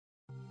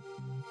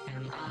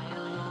Am I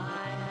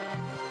alive?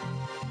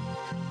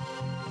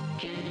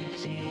 Can you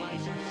see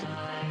what's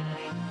inside?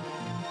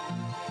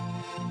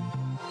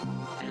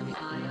 Am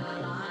I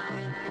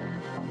alive?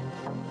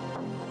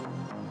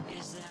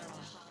 Is there a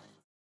heart?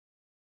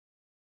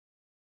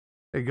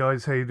 Hey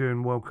guys, how you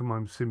doing? Welcome,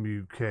 I'm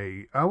𝐒𝐤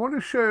𝐷𝐄𝐈𝐄𝐻. I want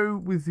to share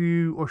with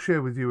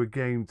you a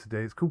game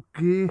today. It's called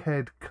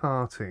Gearhead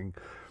Karting.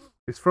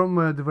 It's from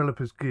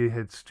developers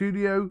Gearhead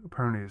Studio.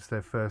 Apparently it's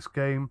their first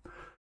game.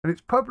 And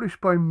it's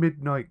published by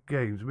Midnight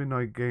Games.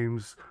 Midnight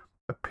Games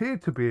appear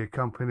to be a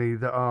company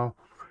that are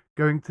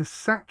going to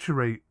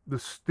saturate the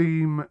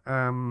Steam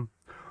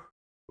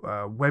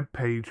web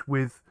page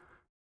with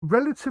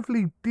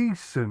relatively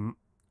decent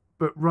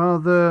but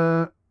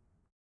rather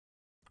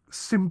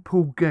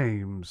simple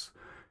games.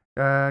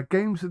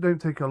 Games that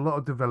don't take a lot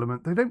of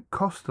development. They don't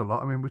cost a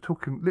lot. I mean, we're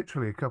talking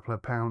literally a couple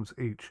of pounds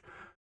each.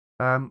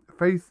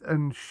 Faith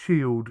and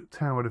Shield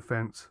Tower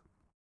Defense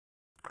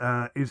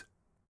is,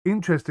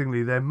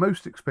 interestingly, their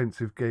most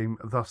expensive game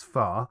thus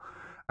far,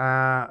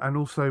 and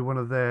also one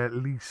of their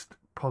least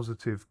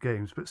positive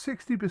games. But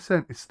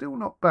 60% is still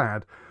not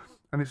bad,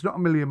 and it's not a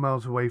million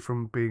miles away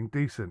from being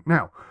decent.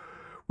 Now,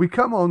 we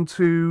come on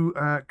to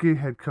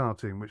Gearhead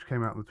Karting, which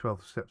came out on the 12th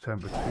of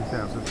September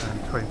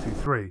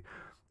 2023.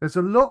 There's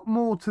a lot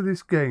more to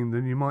this game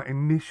than you might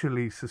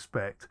initially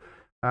suspect,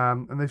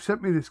 and they've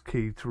sent me this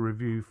key to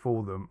review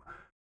for them.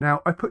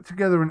 Now, I put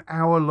together an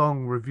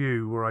hour-long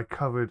review where I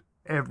covered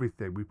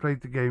everything. We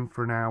played the game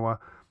for an hour,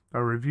 I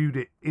reviewed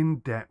it in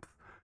depth,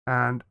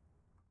 and,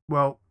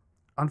 well,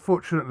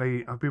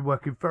 unfortunately, I've been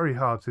working very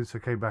hard since I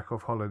came back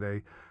off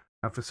holiday.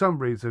 And for some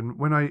reason,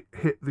 when I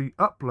hit the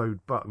upload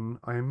button,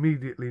 I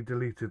immediately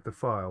deleted the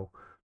file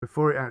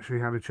before it actually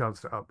had a chance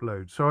to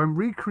upload. So I'm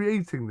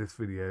recreating this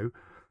video.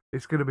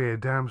 It's going to be a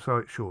damn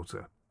sight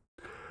shorter.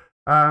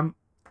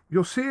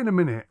 You'll see in a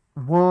minute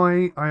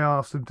why I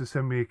asked them to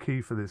send me a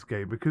key for this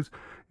game. Because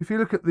if you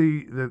look at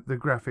the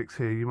graphics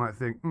here, you might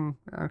think,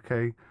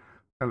 okay,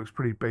 that looks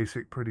pretty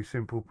basic, pretty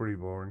simple, pretty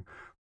boring.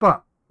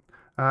 But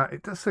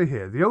it does say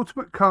here, the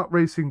ultimate kart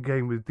racing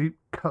game with deep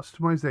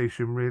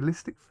customization,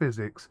 realistic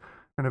physics,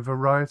 and a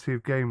variety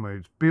of game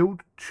modes.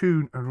 Build,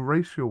 tune, and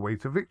race your way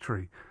to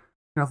victory.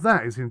 Now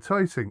that is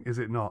enticing, is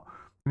it not?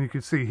 And you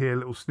can see here a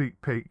little sneak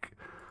peek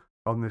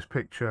on this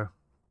picture.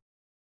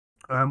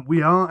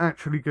 We are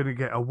actually going to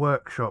get a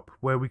workshop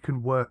where we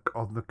can work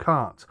on the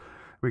kart.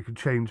 We can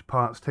change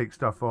parts, take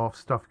stuff off,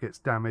 stuff gets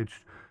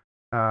damaged,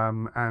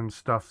 and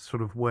stuff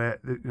sort of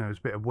there's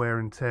a bit of wear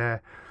and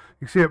tear.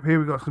 You can see up here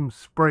we've got some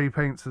spray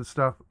paints and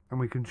stuff, and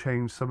we can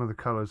change some of the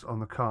colours on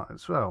the kart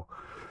as well.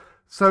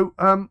 So,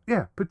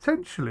 yeah,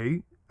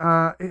 potentially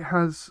it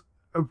has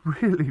a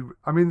really...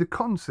 I mean, the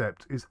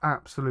concept is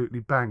absolutely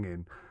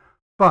banging,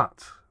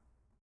 but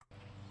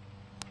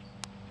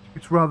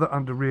it's rather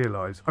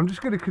under-realised. I'm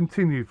just going to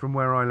continue from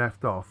where I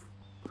left off.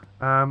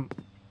 I'm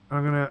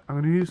going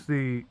to use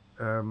the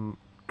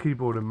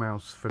keyboard and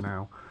mouse for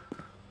now.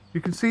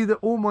 You can see that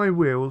all my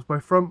wheels, my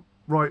front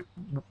right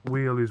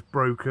wheel is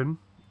broken.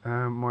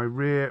 My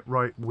rear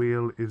right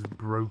wheel is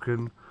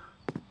broken.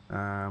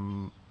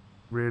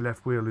 Rear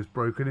left wheel is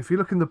broken. If you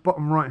look in the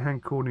bottom right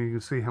hand corner, you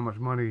can see how much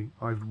money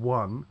I've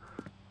won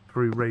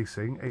through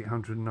racing,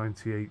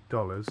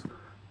 $898.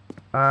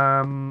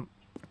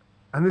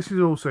 And this is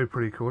also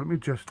pretty cool. Let me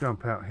just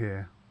jump out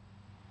here.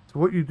 So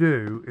what you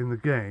do in the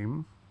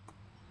game,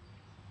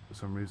 for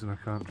some reason I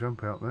can't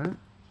jump out there.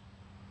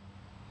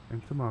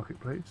 Enter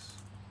marketplace.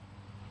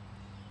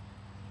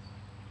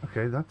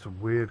 Okay, that's a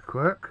weird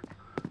quirk.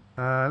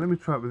 Let me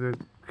try it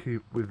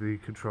with the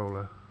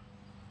controller.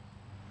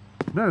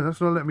 No, that's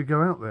not letting me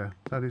go out there.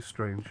 That is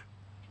strange.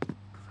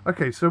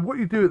 Okay, so what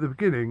you do at the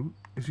beginning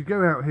is you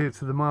go out here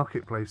to the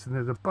marketplace, and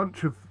there's a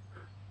bunch of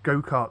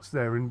go-karts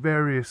there in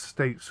various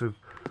states of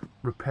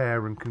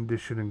repair and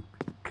condition and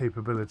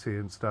capability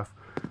and stuff.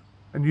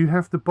 And you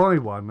have to buy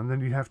one, and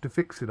then you have to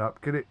fix it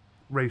up, get it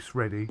race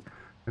ready,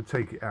 and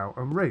take it out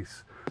and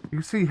race. You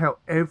can see how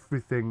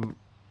everything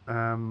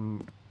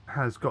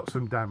has got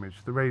some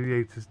damage. The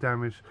radiator's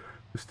damaged,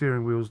 the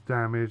steering wheel's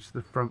damaged,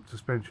 the front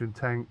suspension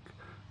tank,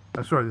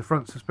 the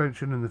front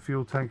suspension and the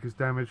fuel tank is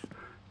damaged.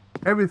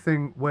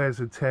 Everything wears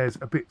and tears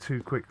a bit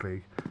too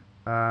quickly.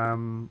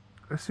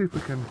 Let's see if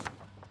we can...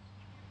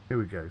 Here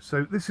we go.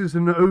 So this is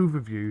an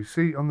overview.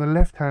 See, on the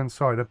left hand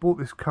side, I bought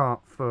this kart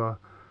for,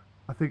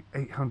 I think,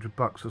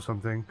 $800 or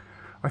something.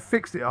 I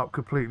fixed it up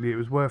completely. It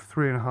was worth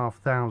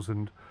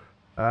 $3,500.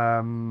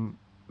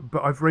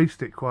 But I've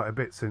raced it quite a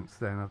bit since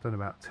then. I've done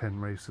about 10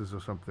 races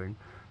or something.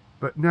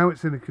 But now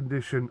it's in a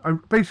condition... I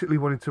basically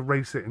wanted to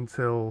race it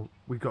until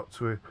we got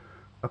to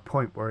a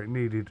point where it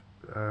needed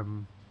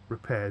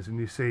repairs. And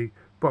you see,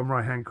 bottom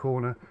right hand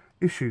corner,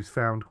 issues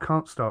found.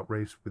 Can't start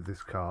race with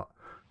this kart.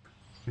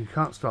 You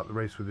can't start the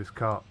race with this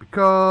kart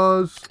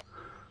because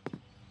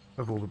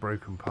of all the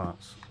broken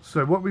parts.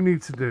 So what we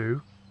need to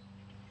do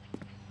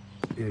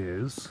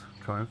is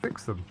try and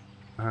fix them.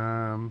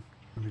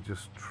 Let me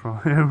just try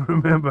and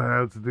remember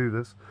how to do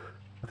this.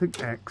 I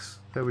think X.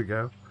 There we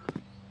go.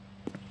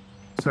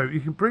 So you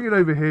can bring it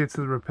over here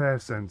to the repair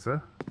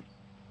centre.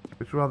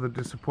 which rather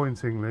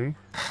disappointingly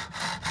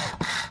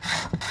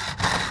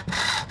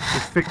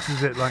just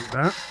fixes it like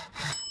that.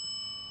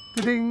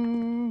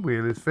 Ding!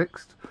 Wheel is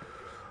fixed.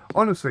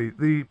 Honestly,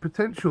 the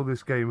potential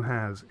this game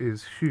has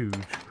is huge,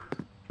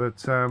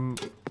 but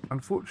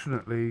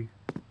unfortunately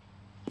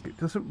it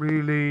doesn't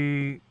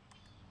really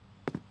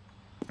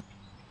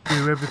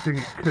do everything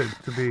it could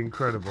to be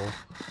incredible.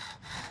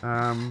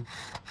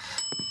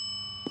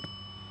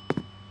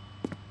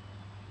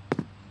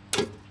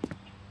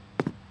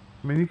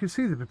 I mean, you can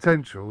see the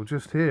potential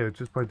just here,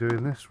 just by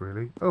doing this,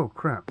 really. Oh,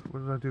 crap. What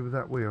did I do with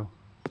that wheel?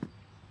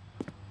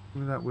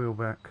 Give me that wheel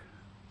back.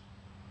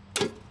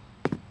 Thank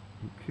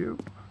you.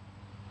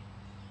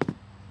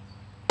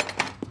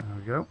 There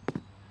we go.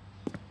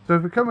 So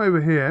if we come over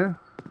here,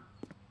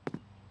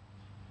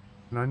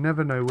 and I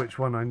never know which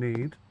one I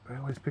need. I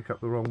always pick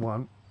up the wrong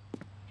one.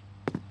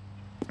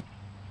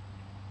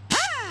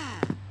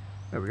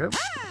 There we go.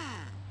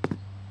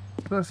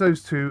 So that's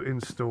those two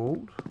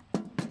installed.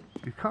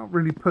 You can't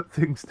really put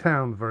things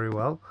down very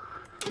well.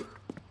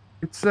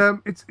 It's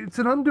an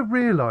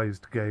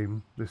under-realised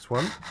game, this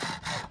one.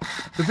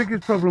 The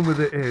biggest problem with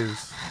it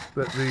is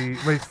that the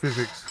race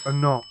physics are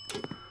not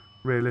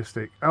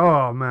realistic.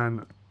 Oh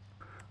man,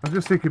 I'm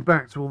just thinking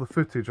back to all the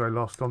footage I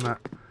lost on that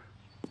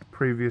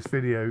previous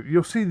video.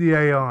 You'll see the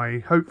AI,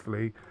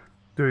 hopefully,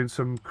 doing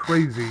some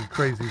crazy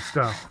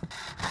stuff.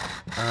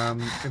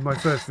 In my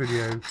first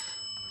video,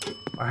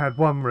 I had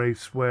one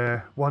race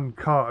where one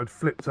cart had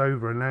flipped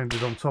over and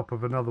landed on top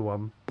of another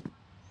one,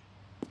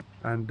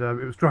 and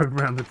it was driving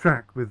around the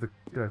track with the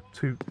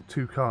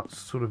two carts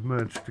sort of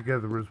merged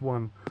together as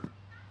one,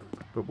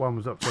 but one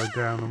was upside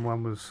down and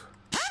one was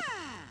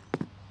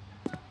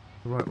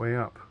the right way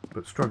up,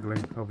 but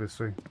struggling,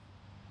 obviously.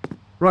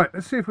 Right,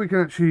 let's see if we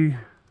can actually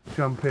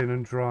jump in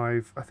and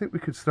drive. I think we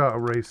could start a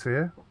race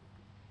here.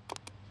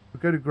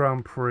 We'll go to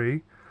Grand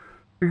Prix.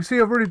 You can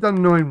see I've already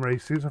done 9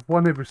 races. I've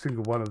won every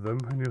single one of them,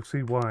 and you'll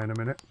see why in a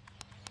minute.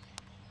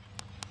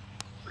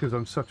 Because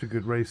I'm such a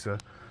good racer.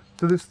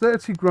 So there's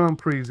 30 Grand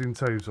Prix in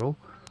total.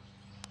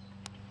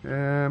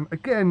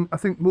 Again, I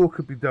think more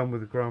could be done with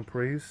the Grand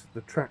Prix.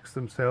 The tracks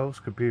themselves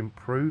could be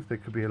improved. They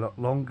could be a lot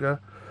longer.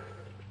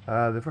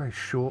 They're very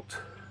short.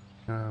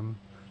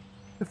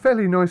 They're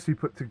fairly nicely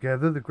put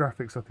together. The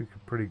graphics, I think, are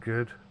pretty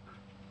good.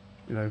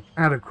 You know,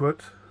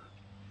 adequate.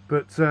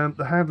 But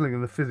the handling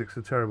and the physics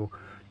are terrible.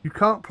 You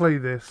can't play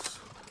this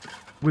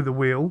with a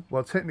wheel.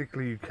 Well,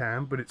 technically you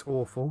can, but it's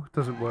awful. It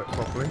doesn't work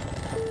properly.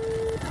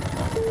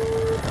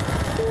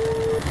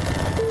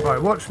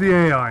 Right, watch the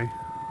AI.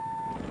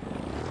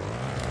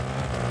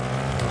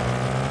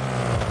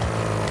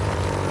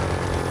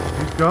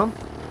 He's gone.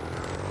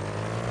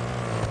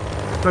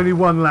 It's only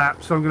one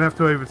lap, so I'm going to have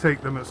to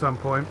overtake them at some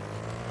point.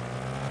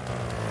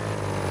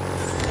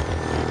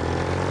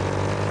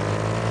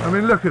 I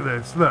mean, look at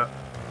this. Look.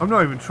 I'm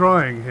not even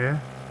trying here.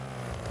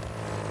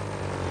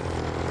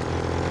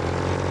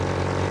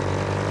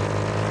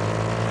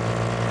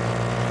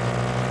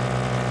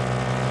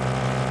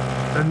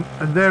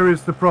 And there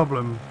is the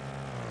problem.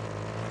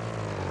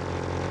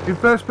 In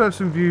first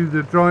person view,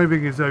 the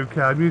driving is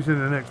okay. I'm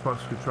using an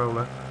Xbox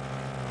controller.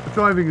 The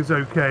driving is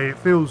okay. It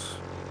feels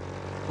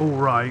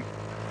alright.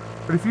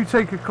 But if you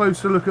take a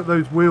closer look at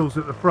those wheels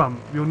at the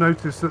front, you'll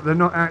notice that they're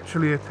not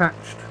actually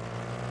attached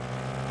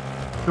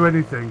to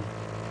anything.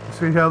 You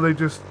see how they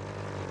just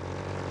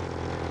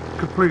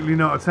completely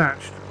not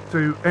attached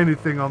to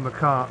anything on the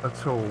cart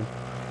at all.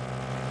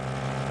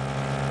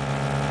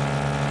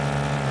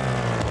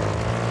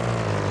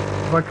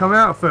 If I come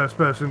out of first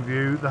person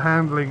view, the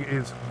handling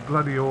is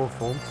bloody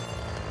awful.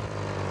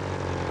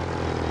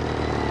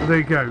 But there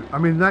you go. I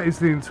mean, that is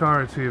the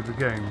entirety of the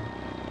game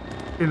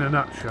in a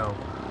nutshell.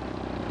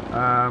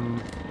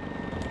 I'm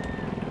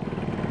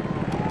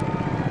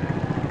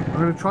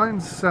going to try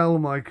and sell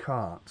my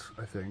cart,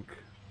 I think.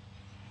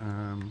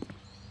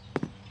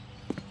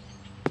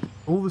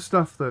 All the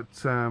stuff that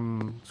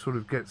sort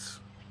of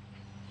gets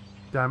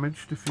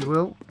damaged, if you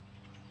will,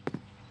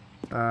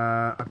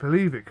 I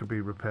believe it could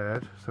be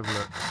repaired. Let's have a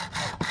look.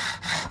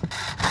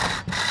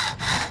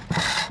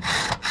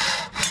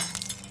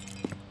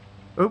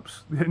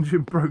 Oops, the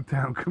engine broke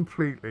down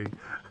completely.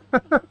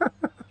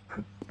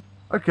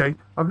 Okay,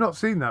 I've not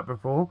seen that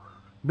before.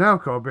 Now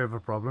I've got a bit of a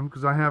problem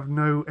because I have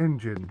no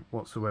engine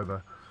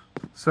whatsoever.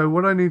 So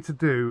what I need to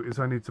do is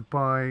I need to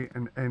buy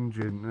an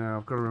engine. Now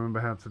I've got to remember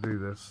how to do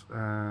this.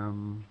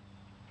 Boom.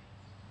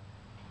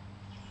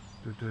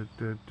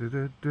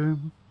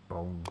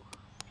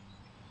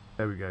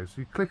 There we go. So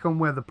you click on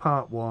where the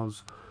part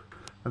was,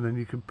 and then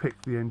you can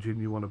pick the engine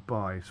you want to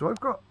buy. So I've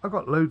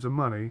got loads of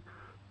money,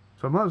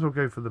 so I might as well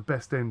go for the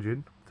best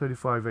engine,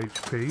 35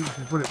 HP, which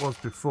is what it was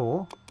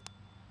before.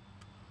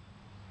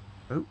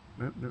 Oh,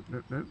 nope.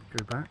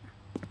 Go back,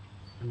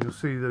 and you'll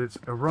see that it's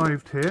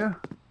arrived here.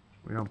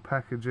 We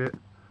unpackage it,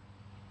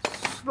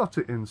 slot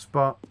it in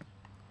spot,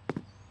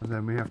 and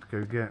then we have to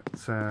go get,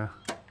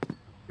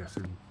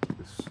 guessing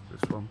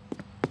this one.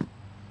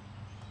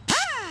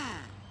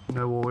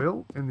 No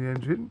oil in the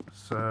engine,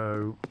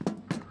 so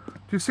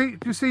do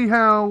you see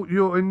how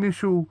your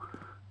initial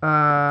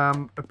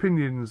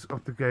opinions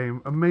of the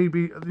game, and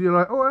maybe you're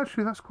like, oh,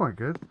 actually, that's quite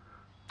good.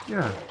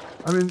 Yeah,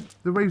 I mean,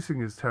 the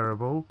racing is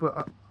terrible,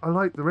 but I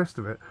like the rest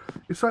of it.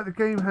 It's like the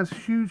game has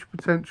huge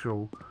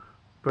potential,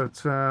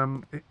 but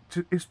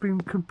it's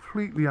been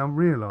completely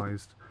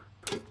unrealised,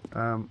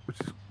 which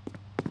is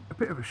a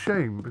bit of a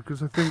shame,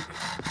 because I think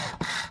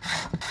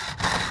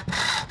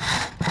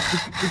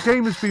the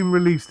game has been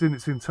released in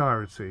its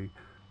entirety.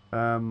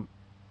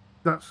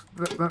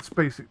 That's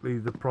basically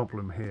the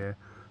problem here.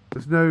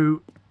 There's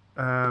no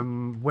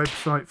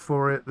website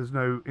for it. There's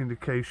no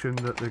indication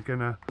that they're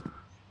gonna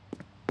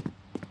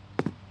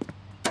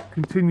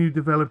continue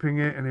developing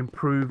it and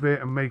improve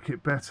it and make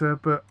it better.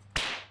 But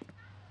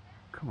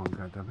come on,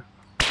 goddammit!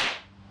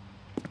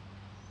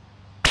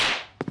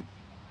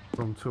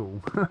 Wrong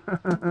tool.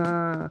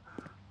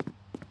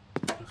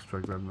 Let's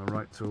try grabbing the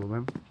right tool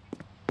then.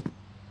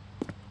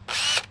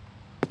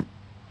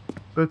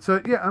 But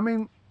yeah, I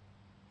mean,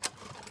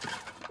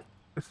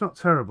 it's not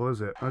terrible,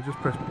 is it? I just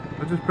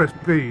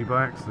pressed B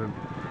by accident.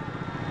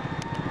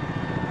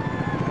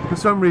 For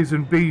some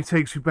reason, B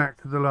takes you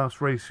back to the last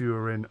race you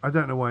were in. I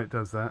don't know why it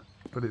does that,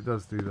 but it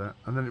does do that.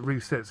 And then it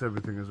resets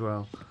everything as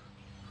well.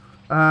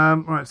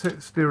 Right, set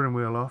the steering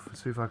wheel off.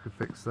 Let's see if I can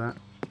fix that.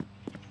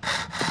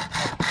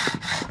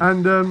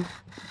 And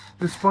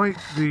despite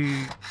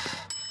the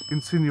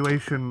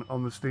insinuation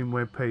on the Steam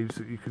web page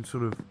that you can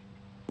sort of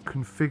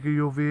configure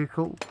your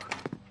vehicle,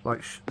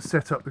 like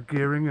set up the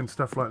gearing and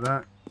stuff like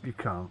that, you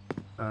can't.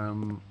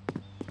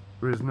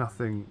 There is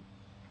nothing.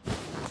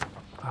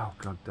 Oh,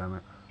 god damn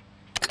it.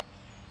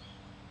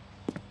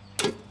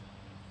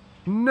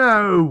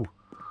 No!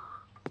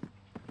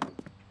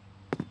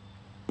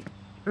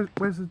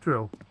 Where's the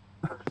drill?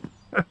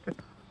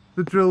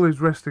 The drill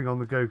is resting on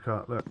the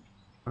go-kart. Look,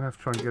 I have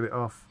to try and get it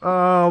off.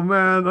 Oh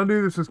man, I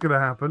knew this was going to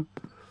happen.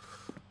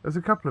 There's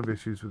a couple of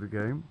issues with the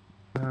game.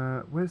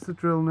 Where's the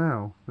drill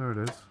now? There it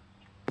is.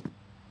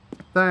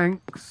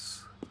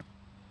 Thanks.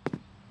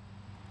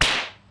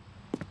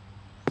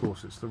 Of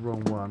course, it's the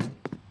wrong one.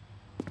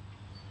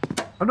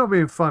 I'm not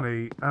being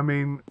funny. I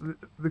mean,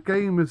 the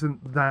game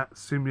isn't that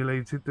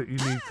simulated that you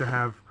need to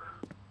have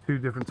two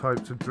different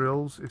types of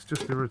drills. It's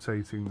just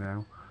irritating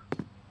now.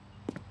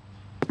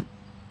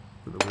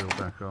 Put the wheel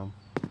back on.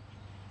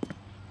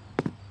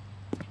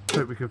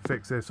 Hope we can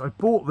fix this. I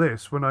bought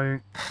this when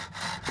I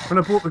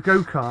bought the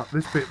go-kart.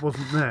 This bit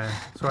wasn't there,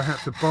 so I had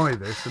to buy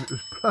this, and it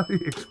was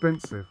bloody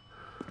expensive.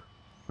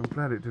 I'm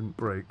glad it didn't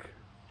break.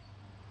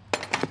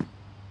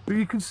 But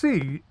you can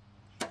see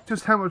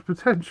just how much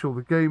potential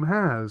the game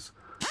has.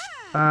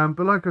 But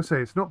like I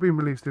say, it's not been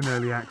released in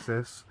early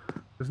access.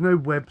 There's no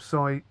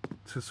website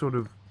to sort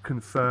of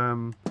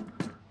confirm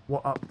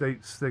what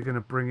updates they're going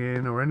to bring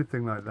in or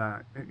anything like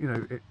that.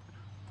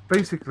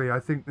 Basically, I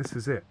think this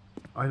is it.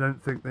 I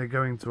don't think they're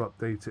going to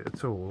update it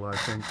at all. I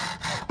think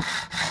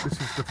this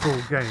is the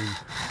full game.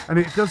 And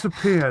it does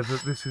appear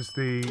that this is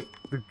the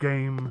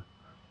game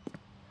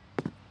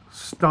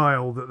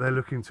style that they're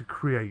looking to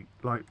create.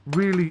 Like,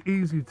 really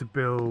easy to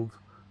build,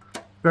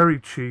 very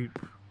cheap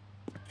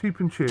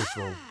and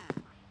cheerful.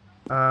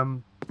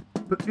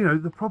 But,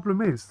 the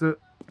problem is that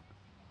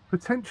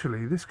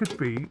potentially this could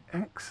be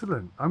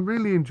excellent. I'm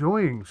really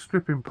enjoying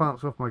stripping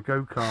parts off my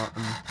go-kart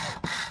and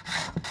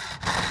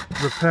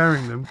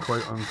repairing them,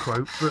 quote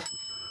unquote, but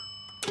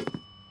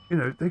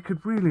they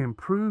could really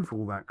improve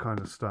all that kind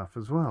of stuff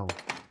as well.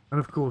 And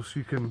of course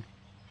you can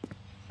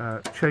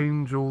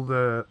change all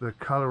the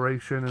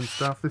coloration and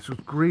stuff. This was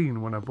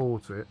green when I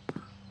bought it,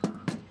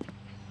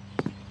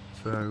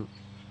 so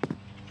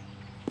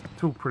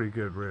it's all pretty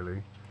good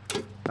really.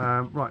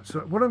 Right, so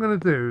what I'm going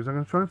to do is I'm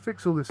going to try and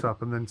fix all this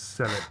up and then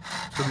sell it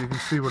so that you can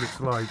see what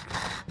it's like.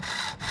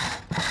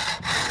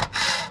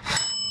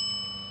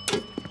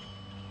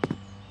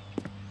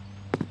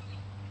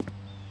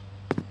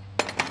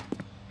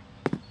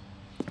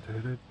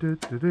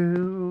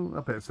 I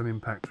bet it's an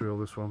impact drill,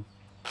 this one.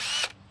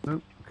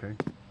 Nope, okay.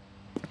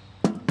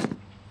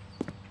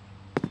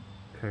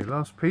 Okay,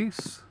 last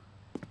piece.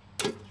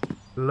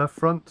 Le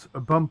front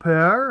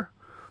bumper.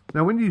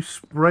 Now when you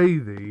spray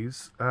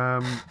these,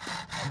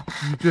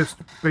 you just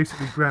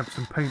basically grab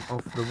some paint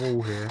off the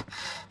wall here.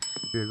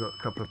 You've got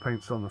a couple of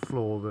paints on the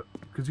floor,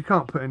 because you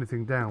can't put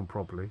anything down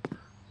properly.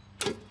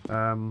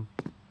 So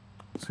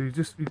you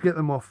get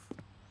them off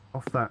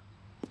that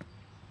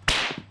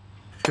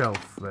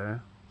shelf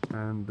there,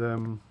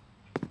 and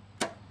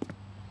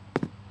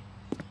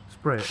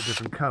spray it a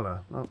different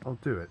colour. I'll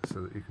do it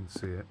so that you can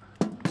see it.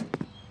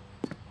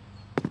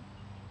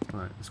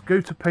 Right, let's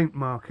go to paint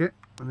market,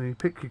 and then you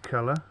pick your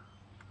colour.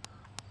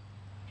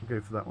 Go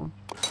for that one.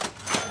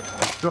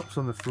 It drops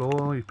on the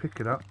floor, you pick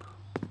it up,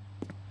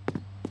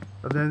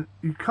 and then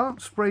you can't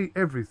spray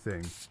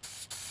everything.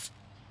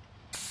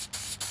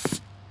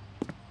 So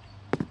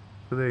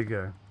there you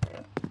go.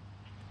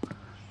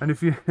 And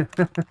if you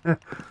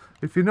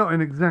if you're not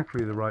in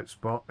exactly the right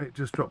spot, it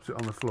just drops it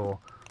on the floor.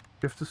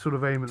 You have to sort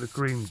of aim at the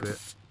green bit.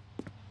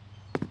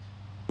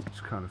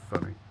 It's kind of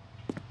funny.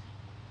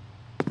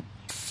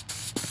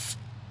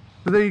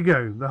 So there you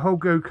go. The whole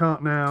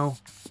go-kart now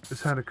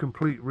has had a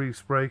complete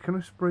respray. Can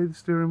I spray the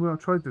steering wheel? I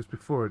tried this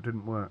before, it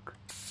didn't work.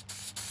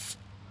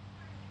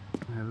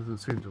 Yeah, it doesn't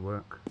seem to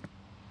work.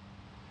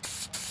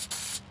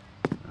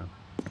 No.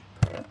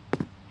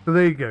 So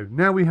there you go.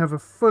 Now we have a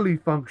fully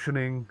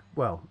functioning,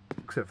 well,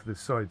 except for this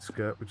side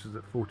skirt, which is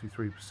at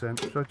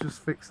 43%. Should I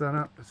just fix that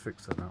up? Let's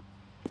fix that up.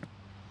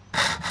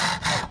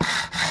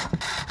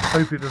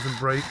 Hope it doesn't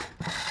break.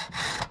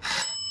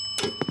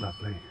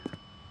 Lovely.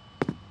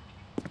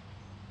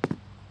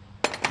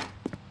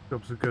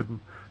 Job's a good one.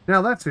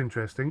 Now that's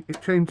interesting.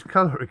 It changed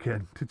colour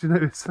again. Did you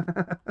notice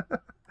that?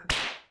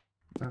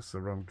 That's the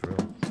wrong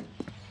drill.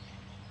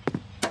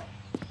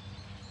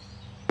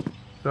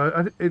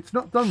 So it's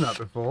not done that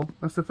before.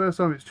 That's the first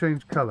time it's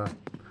changed colour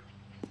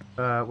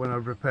when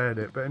I've repaired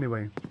it. But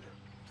anyway,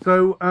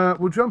 so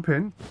we'll jump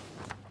in.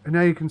 And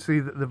now you can see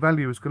that the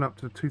value has gone up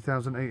to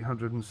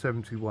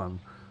 2,871.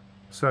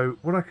 So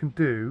what I can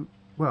do...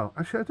 Well,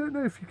 actually, I don't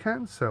know if you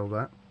can sell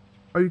that.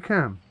 Oh, you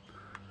can.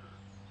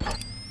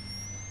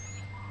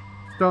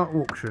 Start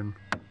auction.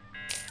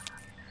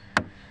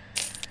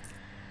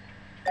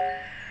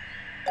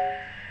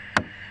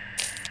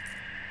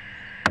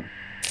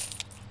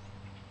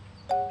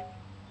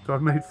 So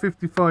I've made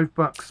 55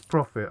 bucks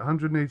profit,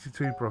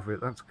 182 profit.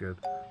 That's good.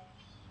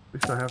 At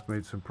least I have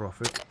made some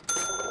profit.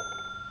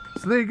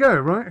 So there you go,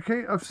 right?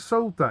 Okay, I've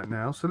sold that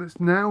now. So let's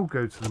now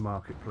go to the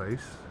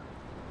marketplace.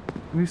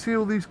 And you see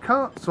all these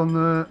carts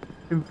in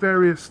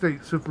various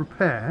states of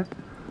repair.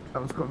 That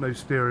one's got no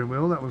steering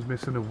wheel. That one's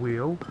missing a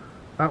wheel.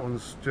 That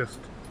one's just...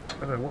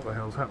 I don't know what the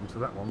hell's happened to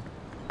that one.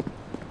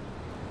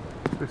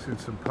 It's missing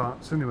some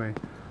parts anyway.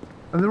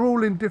 And they're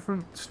all in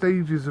different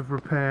stages of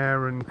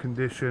repair and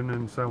condition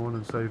and so on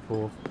and so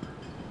forth.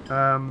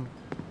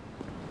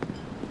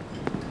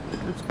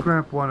 Let's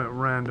grab one at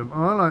random.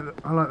 Oh,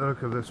 I like the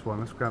look of this one.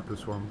 Let's grab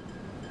this one.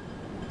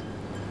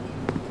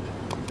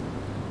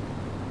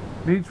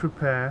 Needs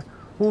repair.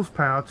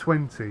 Horsepower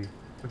 20,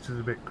 which is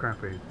a bit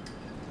crappy,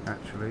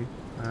 actually.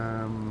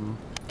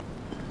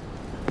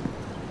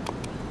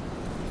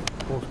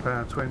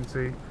 Horsepower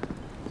 20.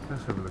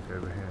 Let's have a look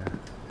over here.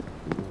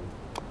 Ooh.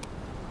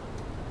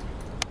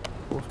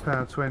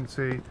 Horsepower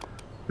 20.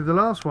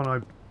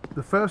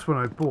 The first one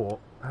I bought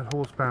had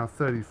horsepower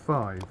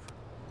 35,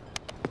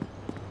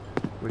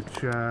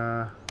 which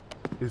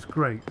is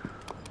great.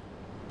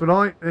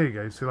 But there you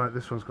go. So like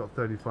this one's got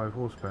 35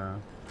 horsepower.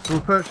 So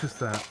we'll purchase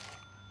that.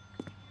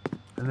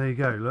 And there you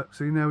go, look,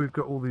 see now we've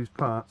got all these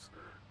parts,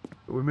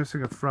 but we're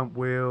missing a front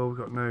wheel, we've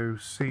got no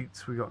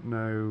seats, we've got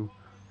no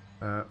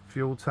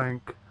fuel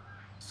tank,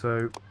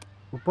 so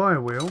we'll buy a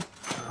wheel,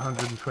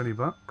 120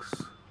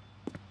 bucks,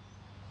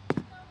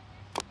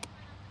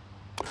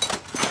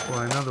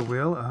 buy another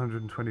wheel,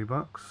 120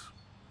 bucks,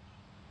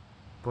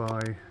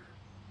 buy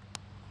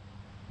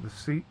the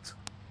seat.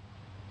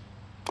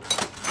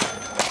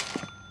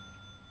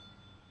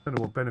 Don't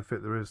know what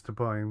benefit there is to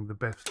buying the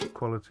best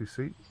quality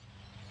seat.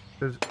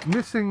 There's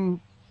missing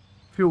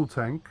fuel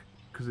tank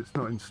because it's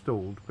not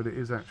installed, but it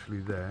is actually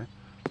there.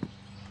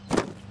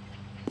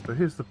 So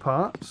here's the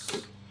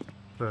parts.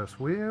 First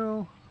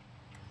wheel.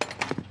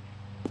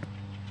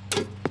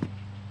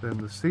 Then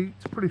the seat.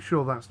 Pretty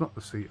sure that's not the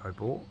seat I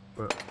bought,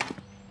 but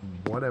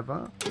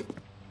whatever.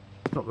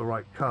 Not the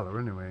right colour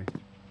anyway.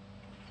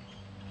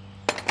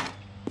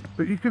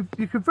 But you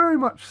could very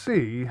much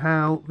see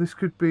how this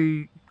could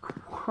be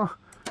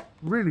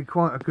really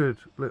quite a good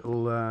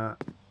little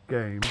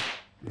game.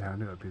 Yeah, I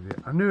knew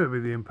it'd be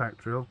the impact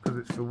drill because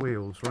it's the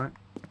wheels, right?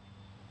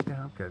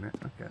 Yeah, I'm getting it.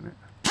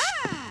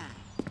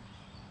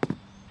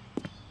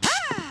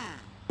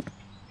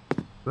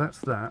 That's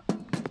that.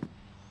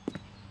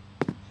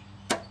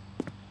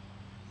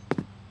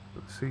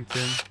 Put the seat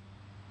in.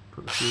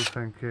 Put the fuel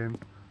tank in.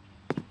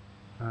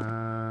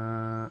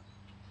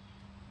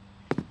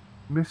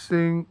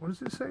 Missing. What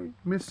does it say?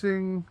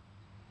 Missing.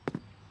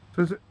 So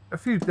there's a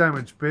few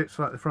damaged bits,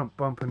 like the front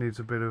bumper needs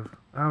a bit of.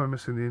 Oh, we're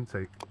missing the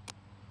intake.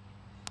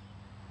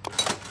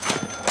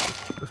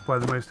 Let's buy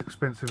the most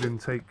expensive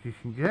intake you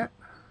can get,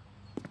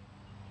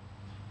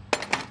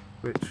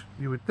 which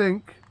you would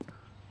think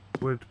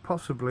would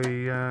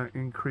possibly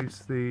increase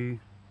the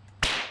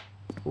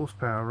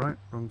horsepower, right?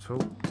 Wrong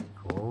tool, of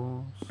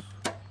course.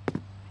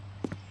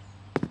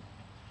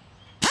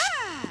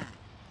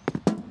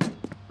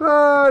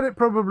 But it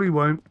probably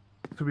won't,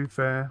 to be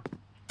fair.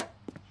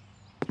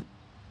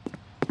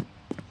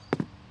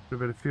 A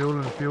bit of fuel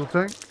in the fuel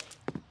tank.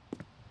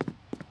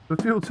 The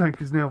fuel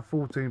tank is now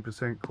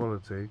 14%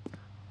 quality.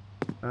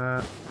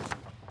 We're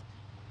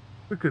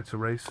good to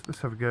race.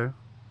 Let's have a go.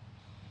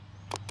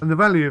 And the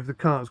value of the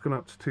car has gone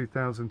up to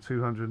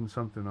 2,200 and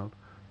something odd.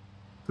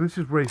 So this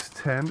is race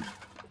 10.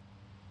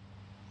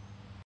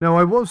 Now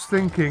I was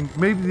thinking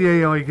maybe the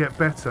AI get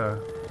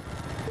better,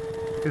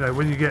 you know,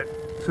 when you get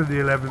to the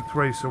 11th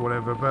race or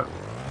whatever, but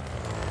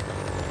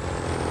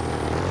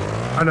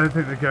I don't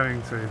think they're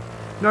going to.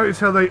 Notice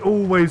how they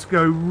always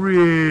go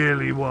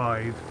really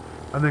wide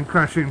and then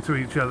crash into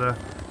each other.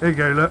 There you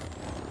go, look.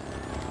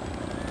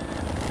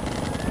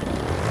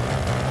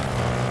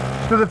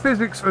 So the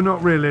physics are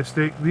not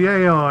realistic. The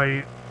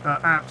AI are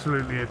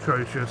absolutely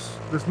atrocious.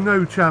 There's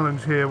no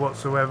challenge here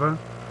whatsoever.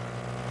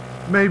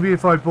 Maybe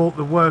if I bought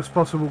the worst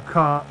possible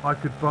car I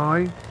could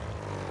buy,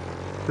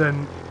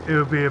 then it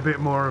would be a bit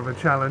more of a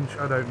challenge.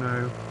 I don't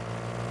know.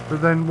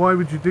 But then why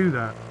would you do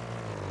that?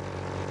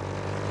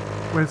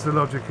 Where's the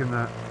logic in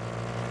that?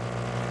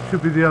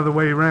 Should be the other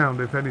way around,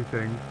 if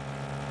anything.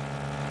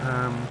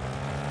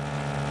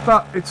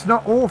 But it's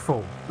not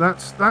awful.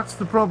 That's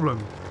the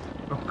problem.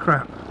 Oh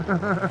crap.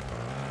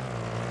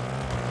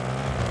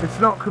 It's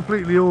not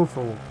completely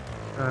awful.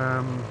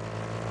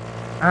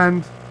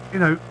 And, you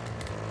know,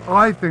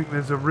 I think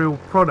there's a real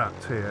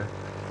product here.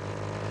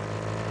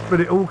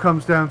 But it all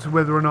comes down to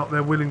whether or not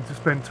they're willing to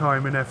spend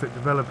time and effort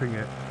developing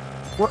it.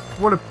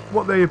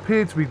 What they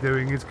appear to be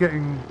doing is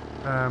getting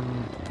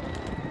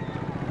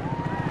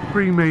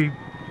pre-made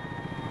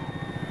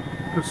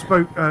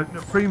bespoke,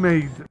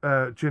 pre-made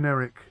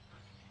generic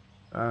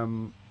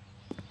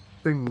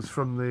things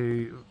from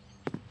the,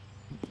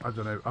 I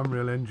don't know,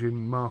 Unreal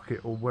Engine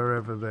market or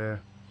wherever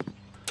they're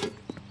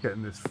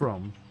getting this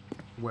from,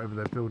 wherever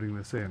they're building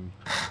this in,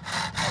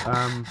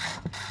 and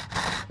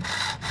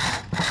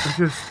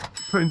just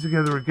putting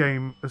together a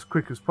game as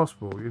quick as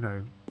possible, you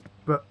know.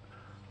 But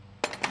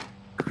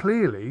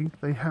clearly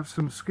they have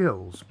some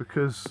skills,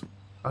 because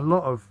a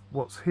lot of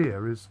what's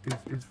here is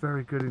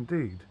very good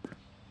indeed.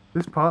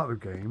 This part of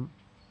the game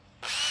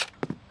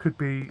could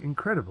be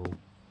incredible,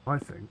 I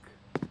think.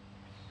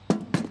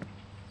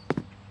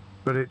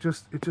 But it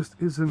just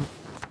isn't,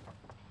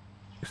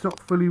 it's not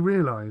fully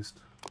realised.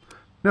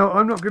 Now,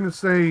 I'm not going to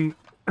say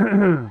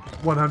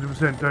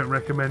 100% don't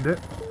recommend it,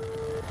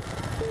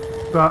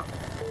 but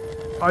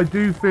I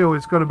do feel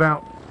it's got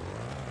about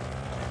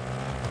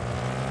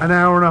an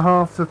hour and a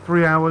half to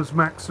 3 hours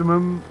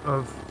maximum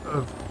of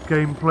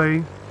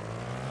gameplay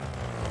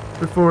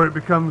before it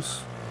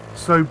becomes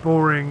so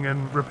boring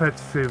and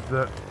repetitive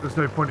that there's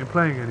no point in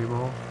playing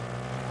anymore.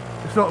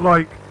 It's not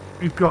like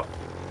you've got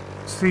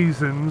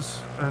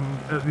seasons and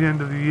at the end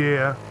of the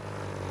year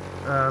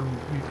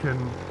you can,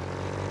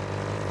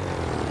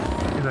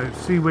 you know,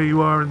 see where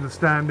you are in the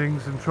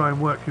standings and try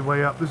and work your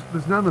way up.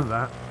 There's none of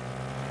that.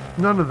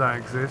 None of that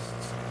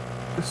exists.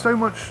 There's so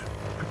much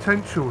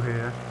potential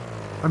here.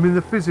 I mean,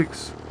 the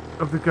physics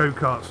of the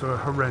go-karts are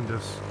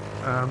horrendous.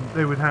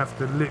 They would have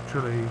to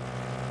literally,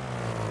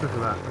 look at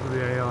that, look at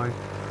the AI.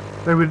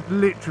 They would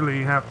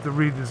literally have to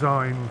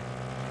redesign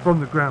from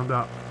the ground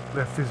up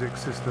their physics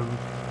system,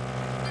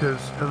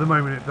 because at the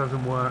moment it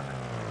doesn't work.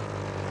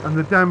 And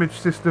the damage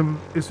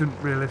system isn't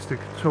realistic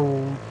at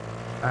all,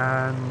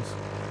 and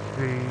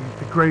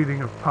the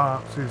grading of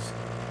parts is,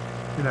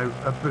 you know,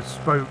 a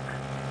bespoke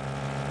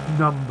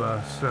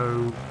number,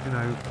 so, you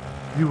know,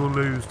 you will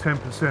lose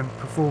 10%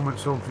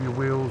 performance of your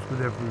wheels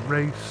with every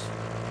race,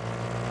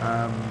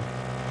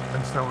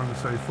 and so on and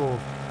so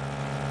forth.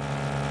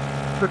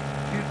 But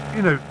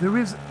you know, there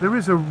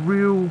is a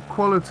real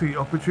quality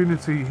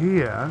opportunity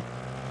here.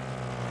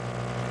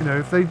 You know,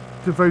 if they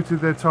devoted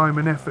their time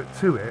and effort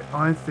to it,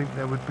 I think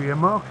there would be a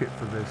market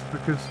for this,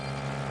 because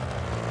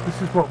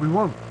this is what we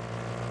want.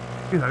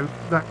 You know,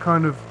 that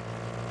kind of,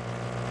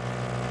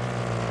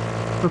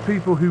 for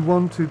people who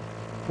wanted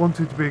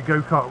to be a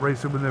go-kart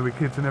racer when they were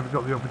kids and never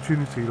got the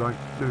opportunity, like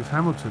Lewis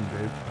Hamilton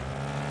did,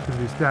 because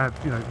his dad,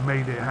 you know,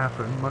 made it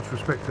happen. Much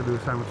respect to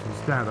Lewis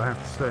Hamilton's dad, I have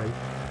to say.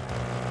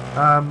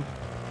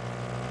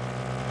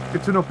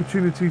 It's an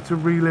opportunity to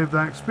relive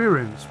that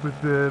experience with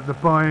the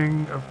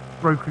buying of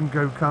broken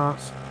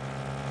go-karts.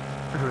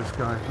 Look at this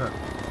guy, look.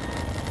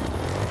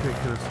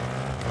 Ridiculous.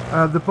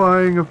 The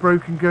buying of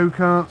broken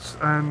go-karts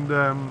and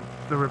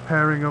the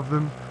repairing of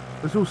them.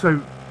 There's also,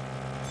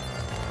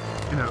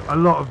 you know, a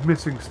lot of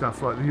missing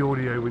stuff, like the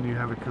audio when you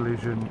have a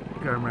collision,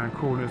 going around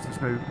corners,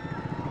 there's no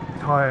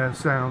tyre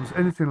sounds,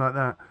 anything like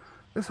that.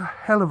 There's a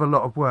hell of a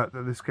lot of work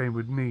that this game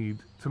would need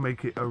to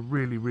make it a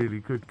really, really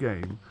good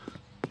game.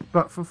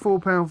 But for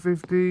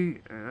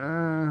 £4.50,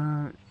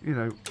 you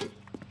know,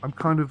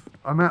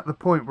 I'm at the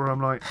point where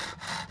I'm like,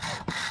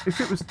 if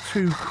it was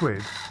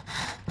 £2,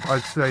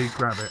 I'd say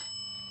grab it.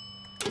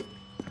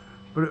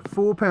 But at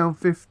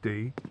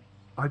 £4.50,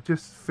 I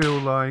just feel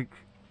like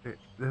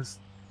there's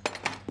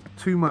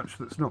too much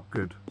that's not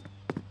good,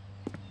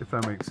 if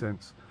that makes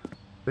sense.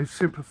 They've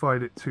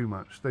simplified it too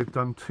much. They've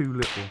done too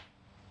little.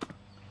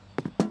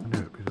 I knew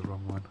it'd be the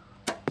wrong one.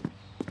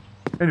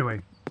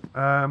 Anyway,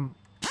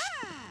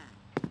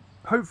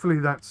 hopefully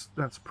that's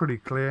pretty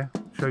clear.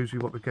 Shows you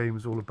what the game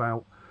is all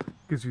about.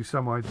 Gives you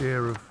some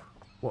idea of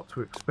what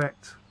to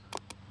expect.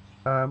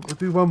 We'll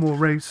do one more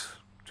race,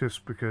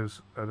 just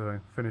because, I don't know,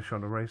 finish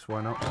on a race,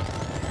 why not?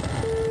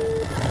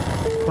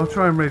 I'll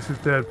try and race in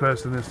third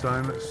person this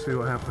time. Let's see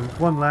what happens.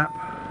 One lap.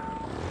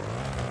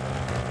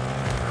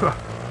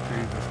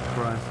 Jesus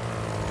Christ.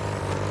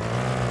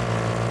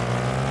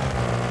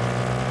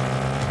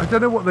 I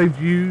don't know what they've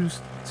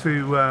used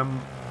to...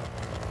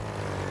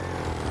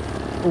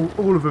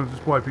 all of them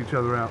just wipe each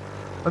other out.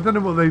 I don't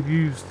know what they've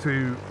used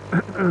to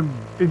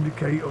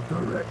indicate or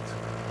direct...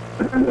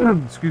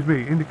 excuse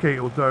me, indicate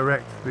or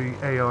direct the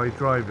AI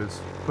drivers,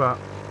 but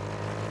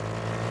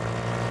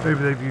Maybe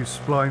they've used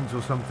splines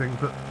or something,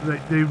 but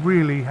they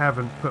really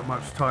haven't put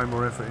much time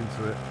or effort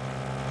into it,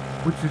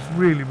 which is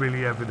really,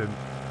 really evident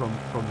from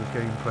the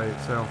gameplay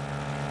itself.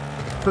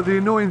 But the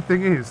annoying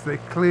thing is, they're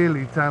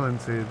clearly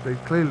talented, they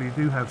clearly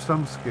do have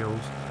some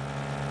skills.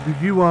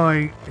 The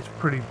UI is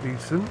pretty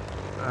decent.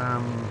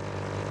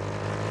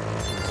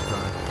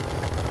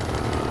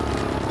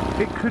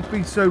 It could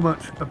be so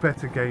much a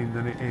better game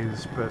than it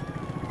is, but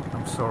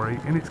I'm sorry,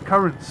 in its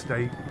current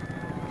state,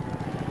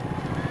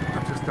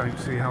 I just don't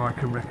see how I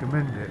can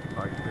recommend it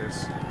like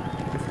this.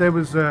 If there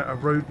was a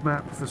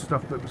roadmap for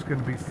stuff that was going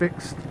to be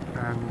fixed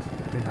and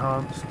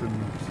enhanced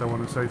and so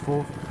on and so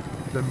forth,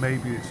 then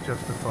maybe it's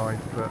justified,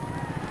 but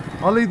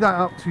I'll leave that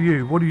up to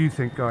you. What do you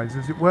think, guys?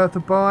 Is it worth a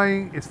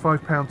buy? Is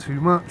 £5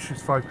 too much?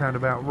 Is £5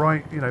 about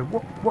right? You know,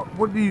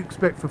 what do you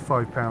expect for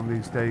 £5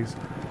 these days?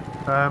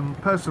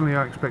 Personally,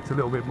 I expect a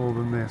little bit more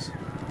than this,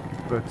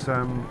 but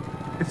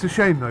it's a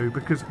shame though,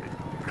 because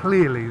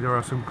clearly there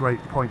are some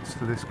great points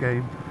to this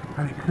game,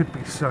 and it could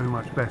be so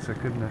much better,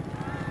 couldn't it?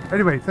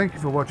 Anyway, thank you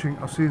for watching.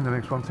 I'll see you in the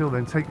next one. Till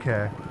then, take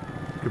care.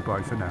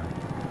 Goodbye for now.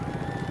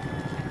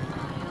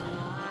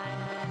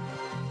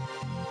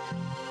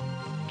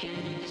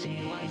 Can you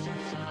see what's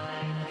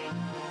inside?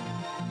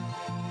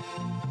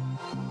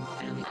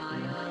 Am I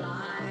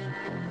alive?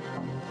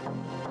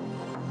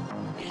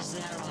 Is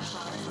there a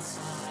heart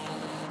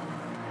inside?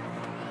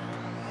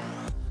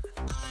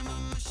 I'm a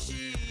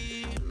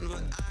machine,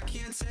 but I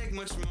can't take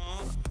much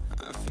more.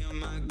 I feel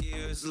my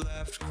gears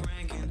left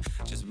cranking,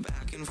 just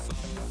back and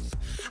forth.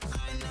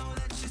 I know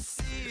that you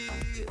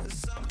see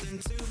something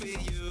to be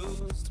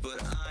used,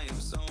 but I am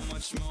so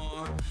much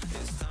more.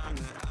 It's time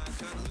that I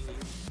cut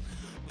loose.